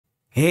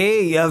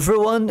Hey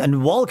everyone,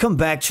 and welcome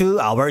back to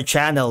our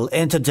channel.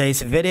 In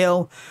today's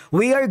video,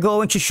 we are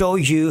going to show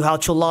you how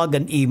to log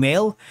an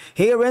email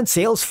here in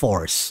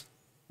Salesforce.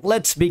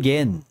 Let's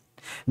begin.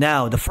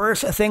 Now, the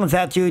first thing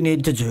that you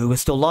need to do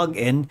is to log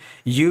in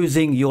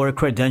using your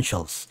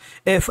credentials.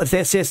 If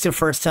this is your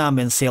first time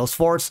in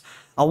Salesforce,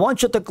 I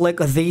want you to click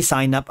the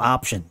sign up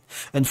option.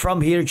 And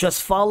from here,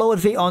 just follow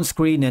the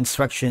on-screen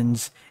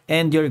instructions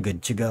and you're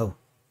good to go.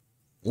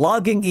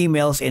 Logging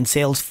emails in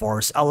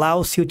Salesforce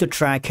allows you to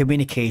track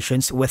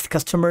communications with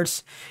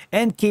customers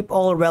and keep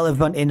all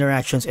relevant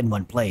interactions in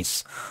one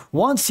place.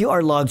 Once you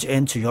are logged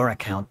into your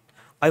account,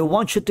 I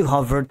want you to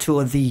hover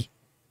to the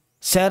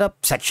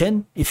Setup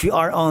section. If you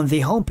are on the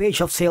homepage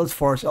of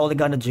Salesforce, all you're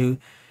gonna do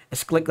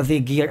is click the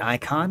gear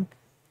icon,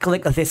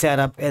 click the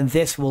Setup, and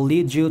this will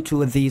lead you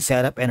to the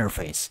Setup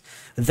interface.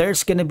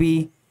 There's gonna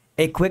be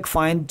a quick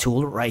find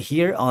tool right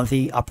here on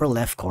the upper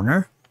left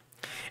corner.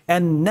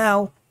 And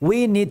now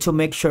we need to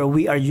make sure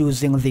we are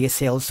using the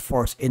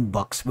Salesforce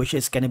Inbox, which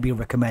is going to be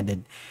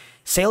recommended.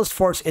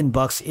 Salesforce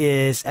Inbox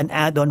is an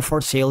add-on for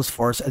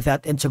Salesforce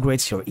that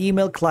integrates your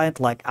email client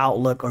like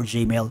Outlook or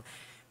Gmail,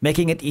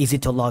 making it easy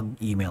to log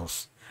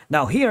emails.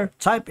 Now here,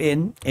 type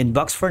in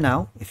Inbox for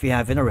now, if you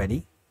haven't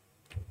already.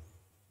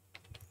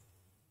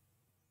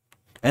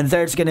 And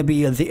there's going to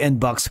be the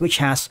Inbox, which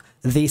has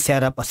the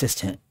Setup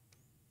Assistant.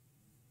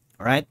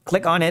 All right,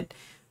 click on it.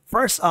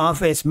 First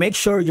off is make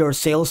sure your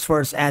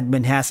Salesforce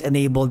admin has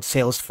enabled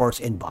Salesforce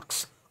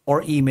Inbox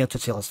or email to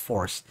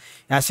Salesforce.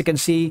 As you can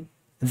see,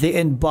 the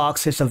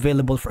inbox is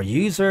available for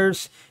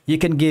users. You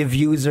can give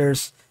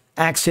users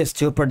access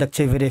to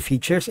productivity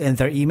features in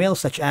their emails,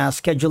 such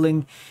as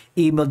scheduling,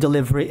 email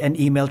delivery, and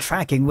email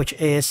tracking, which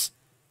is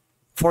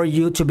for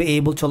you to be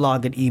able to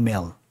log an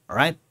email. All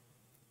right.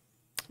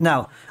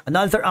 Now,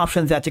 another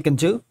option that you can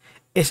do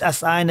is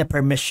assign a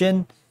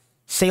permission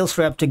sales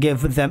rep to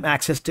give them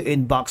access to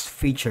inbox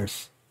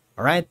features.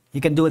 All right,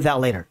 you can do that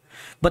later.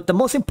 But the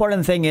most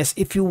important thing is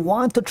if you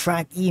want to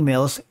track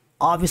emails,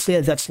 obviously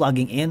that's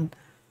logging in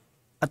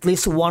at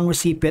least one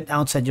recipient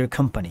outside your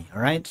company.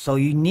 All right, so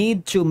you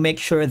need to make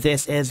sure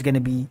this is going to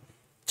be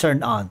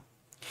turned on.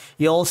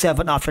 You also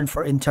have an option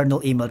for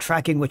internal email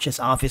tracking, which is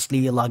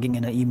obviously logging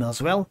in an email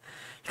as well.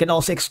 You can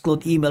also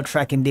exclude email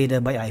tracking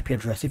data by IP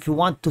address. If you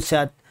want to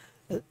set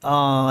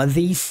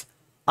these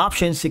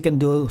options, you can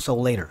do so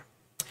later.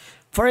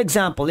 For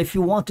example, if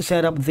you want to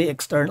set up the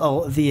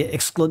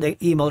exclude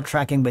email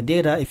tracking by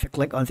data, if you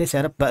click on the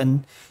setup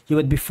button, you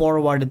would be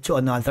forwarded to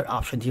another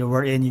option here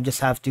wherein you just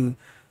have to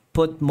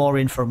put more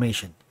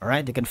information. All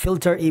right, you can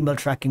filter email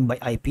tracking by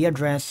IP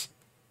address.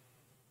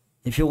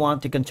 If you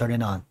want, you can turn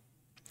it on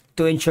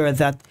to ensure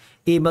that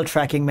email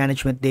tracking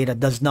management data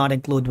does not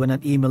include when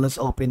an email is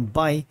opened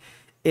by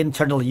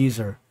internal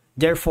user.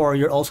 Therefore,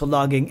 you're also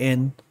logging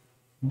in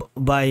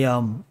by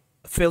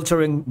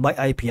filtering by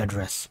IP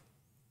address.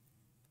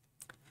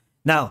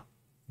 Now,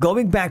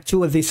 going back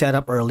to the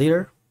setup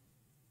earlier,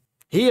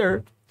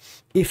 here,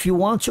 if you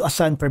want to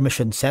assign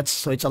permission sets,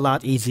 so it's a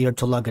lot easier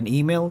to log an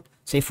email,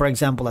 say for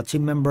example, a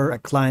team member, a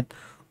client,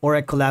 or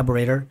a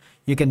collaborator,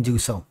 you can do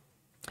so.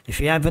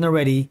 If you haven't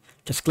already,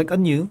 just click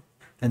on New,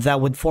 and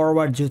that would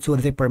forward you to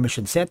the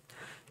permission set.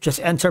 Just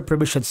enter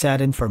permission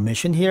set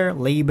information here,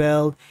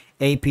 label,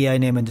 API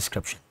name, and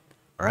description.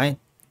 All right.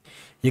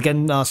 You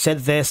can set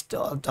this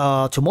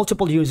to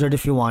multiple users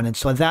if you wanted.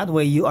 So that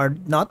way you are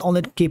not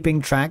only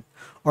keeping track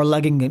or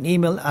logging an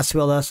email as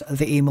well as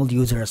the emailed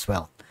user as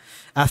well.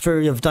 After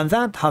you've done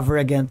that, hover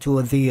again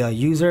to the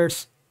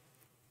users.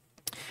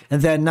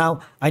 And then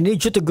now I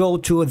need you to go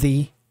to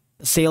the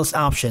sales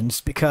options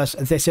because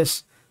this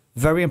is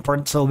very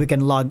important so we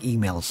can log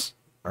emails.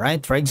 All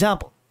right. For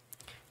example,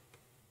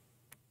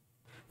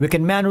 we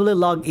can manually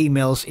log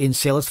emails in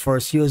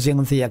Salesforce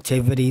using the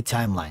activity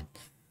timeline.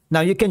 Now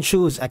you can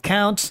choose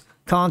accounts,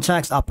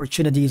 contacts,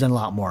 opportunities, and a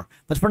lot more.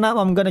 But for now,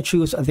 I'm going to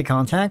choose the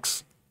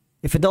contacts.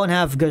 If you don't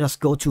have,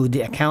 just go to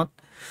the account.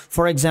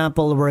 For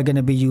example, we're going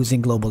to be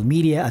using global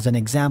media as an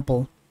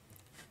example.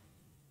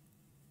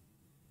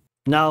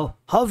 Now,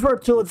 hover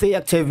to the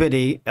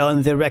activity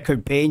on the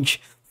record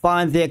page,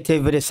 find the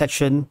activity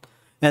section,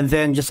 and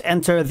then just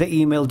enter the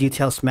email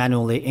details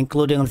manually,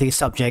 including the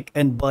subject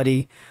and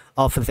body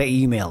of the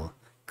email.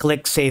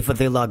 Click Save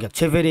the log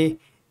activity,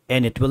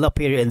 and it will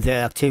appear in the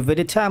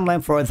activity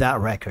timeline for that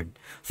record.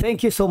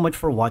 Thank you so much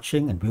for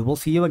watching, and we will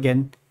see you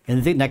again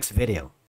in the next video.